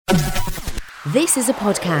This is a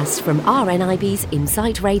podcast from RNIB's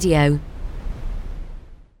Insight Radio.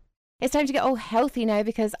 It's time to get all healthy now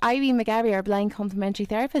because Irene McGarry, our blind complementary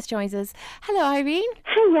therapist, joins us. Hello, Irene.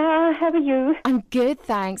 Hiya, how are you? I'm good,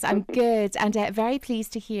 thanks. I'm good. And very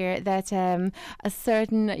pleased to hear that a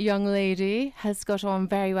certain young lady has got on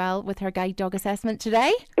very well with her guide dog assessment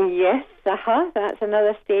today. Yes, that's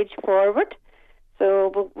another stage forward.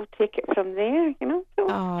 So we'll take it from there, you know.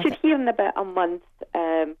 So should hear in about a month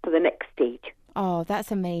for the next stage. Oh,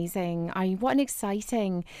 that's amazing. What an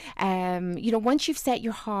exciting, once you've set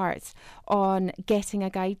your heart on getting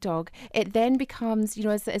a guide dog, it then becomes,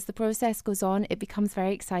 as the process goes on, it becomes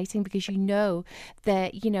very exciting because you know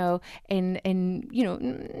that, in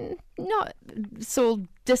not so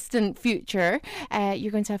distant future,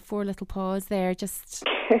 you're going to have four little paws there just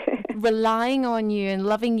relying on you and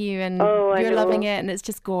loving you, and you're loving it, and it's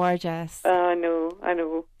just gorgeous. I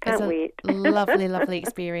know. Can't wait. Lovely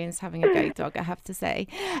experience having a guide dog, I have to say.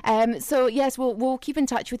 So yes, we'll keep in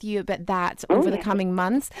touch with you about that over the coming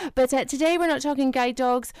months. But today we're not talking guide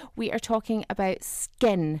dogs. We are talking about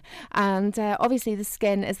skin, and obviously the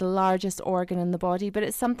skin is the largest organ in the body, but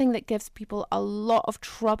it's something that gives people a lot of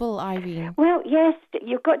trouble, Irene. Well, yes,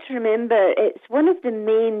 you've got to remember it's one of the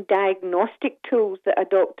main diagnostic tools that a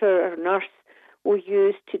doctor or nurse will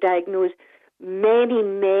use to diagnose many,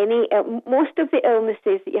 most of the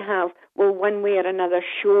illnesses that you have will one way or another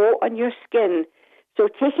show on your skin. So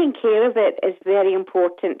taking care of it is very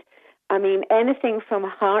important. I mean, anything from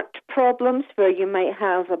heart problems where you might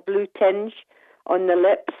have a blue tinge on the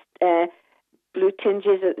lips, blue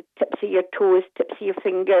tinges at the tips of your toes, tips of your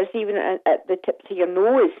fingers, even at the tips of your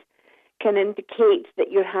nose, can indicate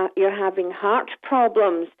that you're having heart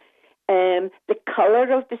problems. The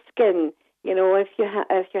colour of the skin. You know, if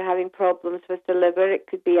you're having problems with the liver, it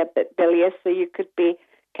could be a bit bilious, so you could be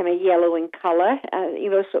kind of yellow in colour.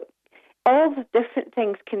 So all the different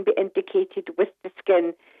things can be indicated with the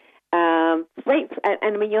skin. And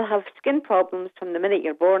I mean, you'll have skin problems from the minute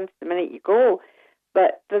you're born to the minute you go,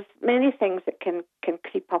 but there's many things that can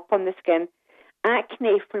creep up on the skin.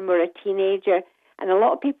 Acne when we're a teenager, and a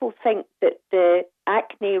lot of people think that the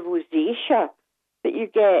acne rosacea that you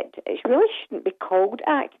get, it really shouldn't be called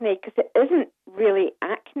acne because it isn't really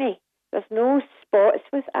acne. There's no spots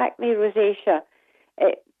with acne rosacea.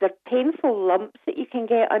 They're painful lumps that you can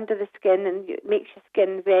get under the skin, and it makes your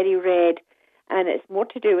skin very red. And it's more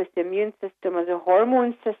to do with the immune system or the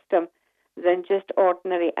hormone system than just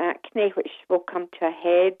ordinary acne, which will come to a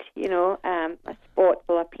head, a spot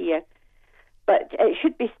will appear. But it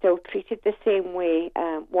should be still treated the same way,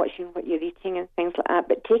 watching what you're eating and things like that.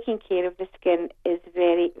 But taking care of the skin is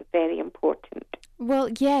very, very important. Well,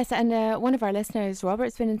 yes, and one of our listeners,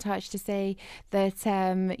 Robert's been in touch to say that,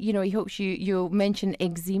 he hopes you'll mention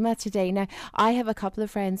eczema today. Now, I have a couple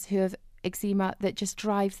of friends who have eczema that just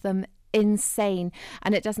drives them insane,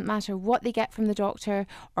 and it doesn't matter what they get from the doctor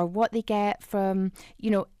or what they get from,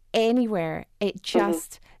 anywhere. It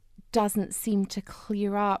just doesn't seem to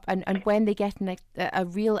clear up, and when they get a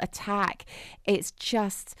real attack, it's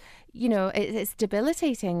just it's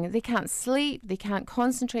debilitating. They can't sleep, they can't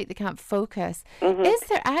concentrate, they can't focus. Is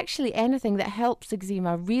there actually anything that helps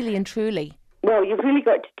eczema really and truly? Well, you've really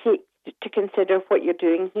got to consider what you're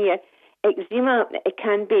doing here. Eczema, it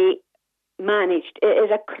can be managed. It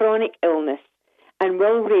is a chronic illness and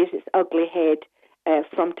will raise its ugly head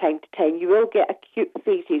from time to time. You will get acute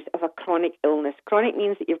phases of a chronic illness. Chronic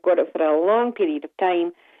means that you've got it for a long period of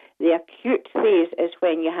time. The acute phase is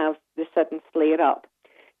when you have the sudden flare-up.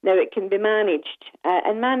 Now, it can be managed,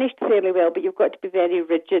 and managed fairly well, but you've got to be very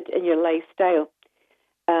rigid in your lifestyle.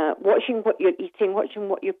 Watching what you're eating, watching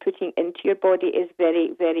what you're putting into your body is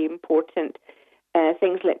very, very important.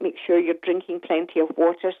 Things like make sure you're drinking plenty of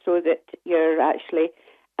water so that you're actually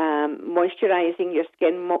moisturising your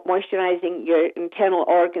skin, moisturising your internal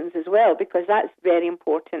organs as well, because that's very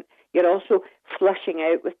important. You're also flushing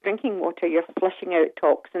out, with drinking water, you're flushing out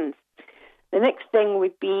toxins. The next thing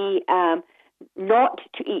would be not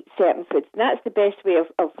to eat certain foods. And that's the best way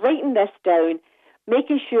of writing this down,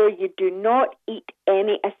 making sure you do not eat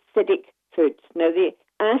any acidic foods. Now, the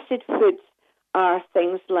acid foods are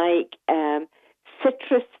things like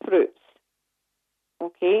citrus fruits.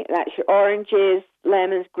 Okay, that's your oranges,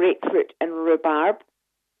 lemons, grapefruit, and rhubarb.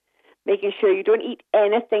 Making sure you don't eat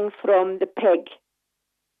anything from the pig.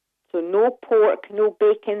 So no pork, no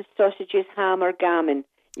bacon, sausages, ham, or gammon.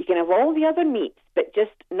 You can have all the other meats, but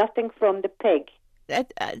just nothing from the pig.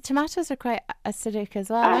 Tomatoes are quite acidic as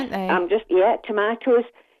well, aren't they? Tomatoes.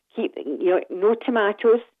 No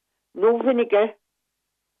tomatoes, no vinegar,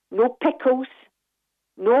 no pickles,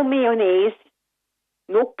 no mayonnaise,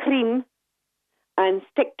 no cream, and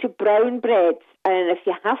stick to brown breads. And if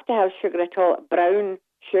you have to have sugar at all, brown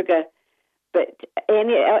sugar. But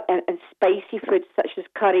any and spicy foods such as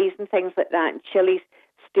curries and things like that, and chilies,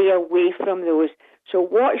 stay away from those. So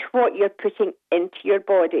watch what you're putting into your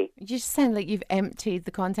body. You just sound like you've emptied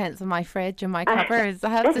the contents of my fridge and my cupboards, I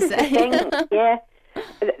have to say. This is the thing, yeah.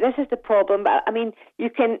 This is the problem. But I mean, you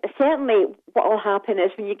can certainly, what will happen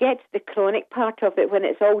is when you get to the chronic part of it, when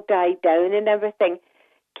it's all died down and everything,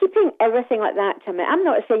 keeping everything like that to me. I'm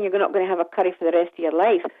not saying you're not going to have a curry for the rest of your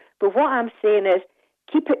life, but what I'm saying is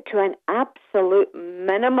keep it to an absolute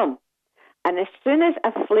minimum. And as soon as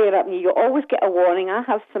a flare up, you always get a warning. I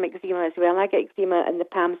have some eczema as well. I get eczema in the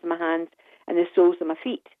palms of my hands and the soles of my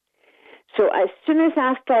feet. So as soon as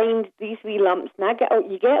I find these wee lumps,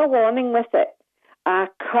 and you get a warning with it, I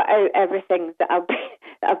cut out everything that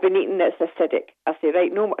I've been eating that's acidic. I say,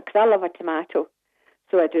 right, no more, because I love a tomato.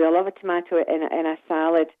 So I do. I love a tomato in a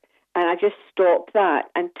salad. And I just stop that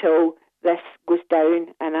until this goes down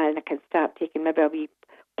and I can start taking maybe a wee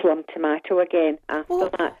plum tomato again after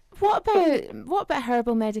that. What about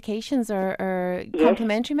herbal medications or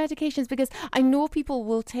complementary medications? Because I know people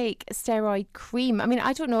will take steroid cream. I mean,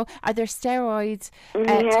 I don't know, are there steroid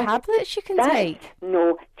tablets you can take?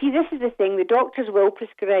 No. See, this is the thing. The doctors will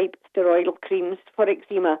prescribe steroidal creams for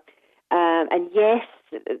eczema. And yes,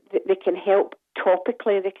 they can help.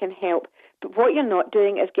 Topically, they can help. But what you're not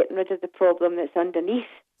doing is getting rid of the problem that's underneath.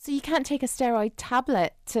 So you can't take a steroid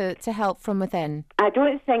tablet to help from within? I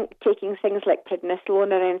don't think taking things like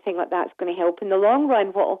prednisolone or anything like that is going to help. In the long run,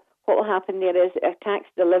 what will happen there is it attacks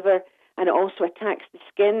the liver and it also attacks the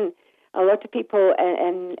skin. A lot of people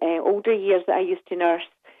in older years that I used to nurse,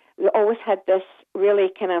 they always had this really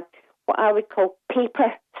kind of what I would call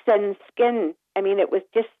paper thin skin. I mean, their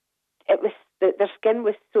skin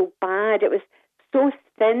was so bad. It was so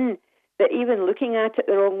thin that even looking at it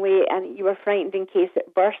the wrong way and you were frightened in case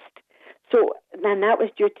it burst. So, and that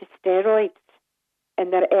was due to steroids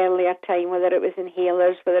in their earlier time, whether it was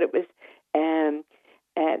inhalers, whether it was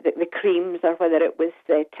the creams or whether it was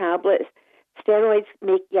tablets. Steroids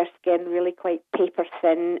make your skin really quite paper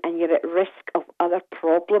thin and you're at risk of other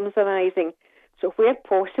problems arising. So where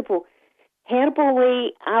possible, herbally,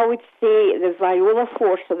 I would say the Viola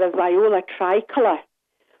Force or the Viola Tricolor,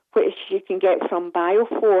 which you can get from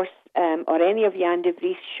Bioforce or any of Jan de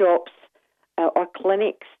Vries shops or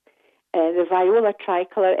clinics. The Viola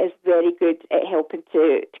Tricolor is very good at helping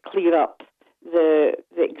to clear up the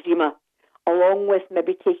eczema, along with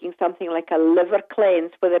maybe taking something like a liver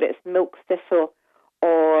cleanse, whether it's milk thistle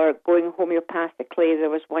or going homeopathically. There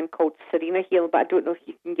was one called Serena Heal, but I don't know if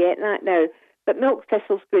you can get that now. But milk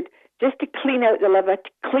thistle's good, just to clean out the liver,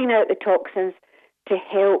 to clean out the toxins, to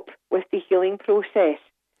help with the healing process.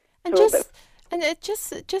 And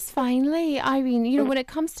just finally, Irene, when it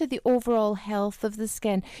comes to the overall health of the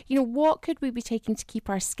skin, what could we be taking to keep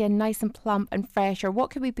our skin nice and plump and fresh, or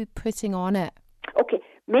what could we be putting on it? Okay,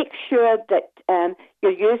 make sure that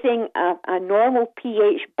you're using a normal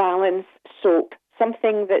pH balance soap,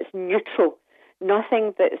 something that's neutral,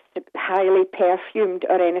 nothing that's highly perfumed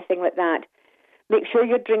or anything like that. Make sure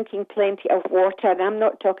you're drinking plenty of water, and I'm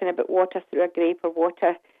not talking about water through a grape or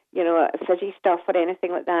water, fizzy stuff or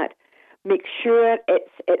anything like that. Make sure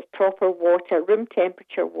it's proper water, room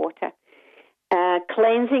temperature water.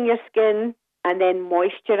 Cleansing your skin and then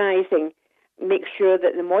moisturising. Make sure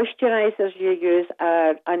that the moisturisers you use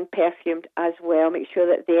are unperfumed as well. Make sure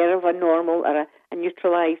that they're of a normal or a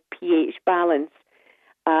neutralised pH balance.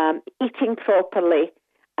 Eating properly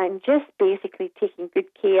and just basically taking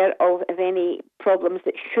good care of any problems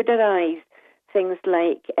that should arise. Things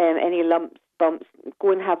like any lumps, bumps,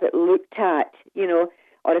 go and have it looked at,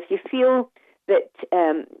 or if you feel that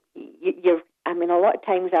a lot of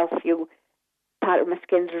times I'll feel part of my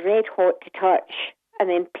skin's red hot to touch and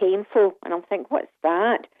then painful, and I'll think, what's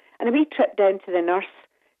that? And a wee trip down to the nurse,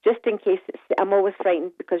 just in case I'm always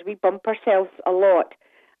frightened because we bump ourselves a lot,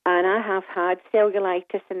 and I have had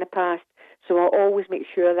cellulitis in the past, so I'll always make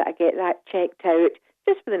sure that I get that checked out,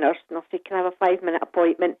 just for the nurse, and I'll say, can I have a 5-minute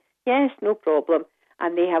appointment? Yes, no problem.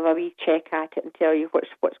 And they have a wee check at it and tell you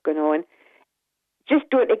what's going on. Just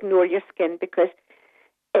don't ignore your skin because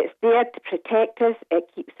it's there to protect us. It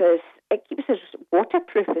keeps us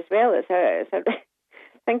waterproof as well.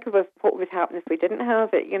 Think of what would happen if we didn't have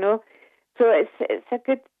it, So it's a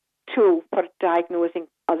good tool for diagnosing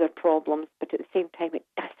other problems, but at the same time, it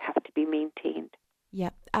does have to be maintained.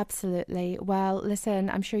 Yep, absolutely. Well, listen,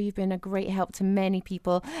 I'm sure you've been a great help to many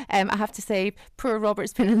people. I have to say, poor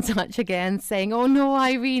Robert's been in touch again saying, oh no,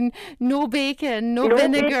 Irene, no bacon, no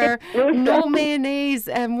vinegar, no mayonnaise.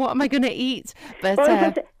 What am I going to eat? But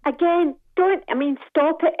again,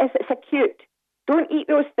 stop it if it's acute. don't eat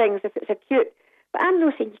those things if it's acute. But I'm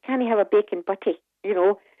not saying you can't have a bacon butty,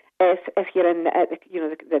 if you're in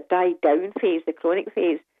the die down phase, the chronic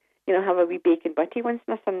phase. Have a wee bacon butty once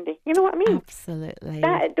on a Sunday. You know what I mean? Absolutely.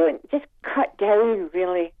 Don't just cut down,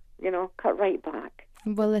 really. Cut right back.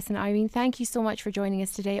 Well, listen, Irene, thank you so much for joining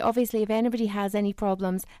us today. Obviously, if anybody has any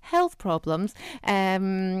problems, health problems,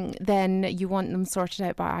 then you want them sorted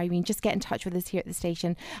out by Irene, just get in touch with us here at the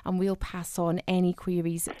station and we'll pass on any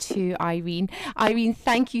queries to Irene. Irene,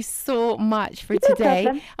 thank you so much for today.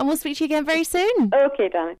 And we'll speak to you again very soon. Okay,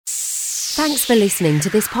 darling. Thanks for listening to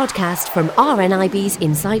this podcast from RNIB's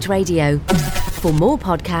Insight Radio. For more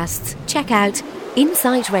podcasts, check out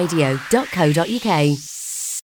insightradio.co.uk.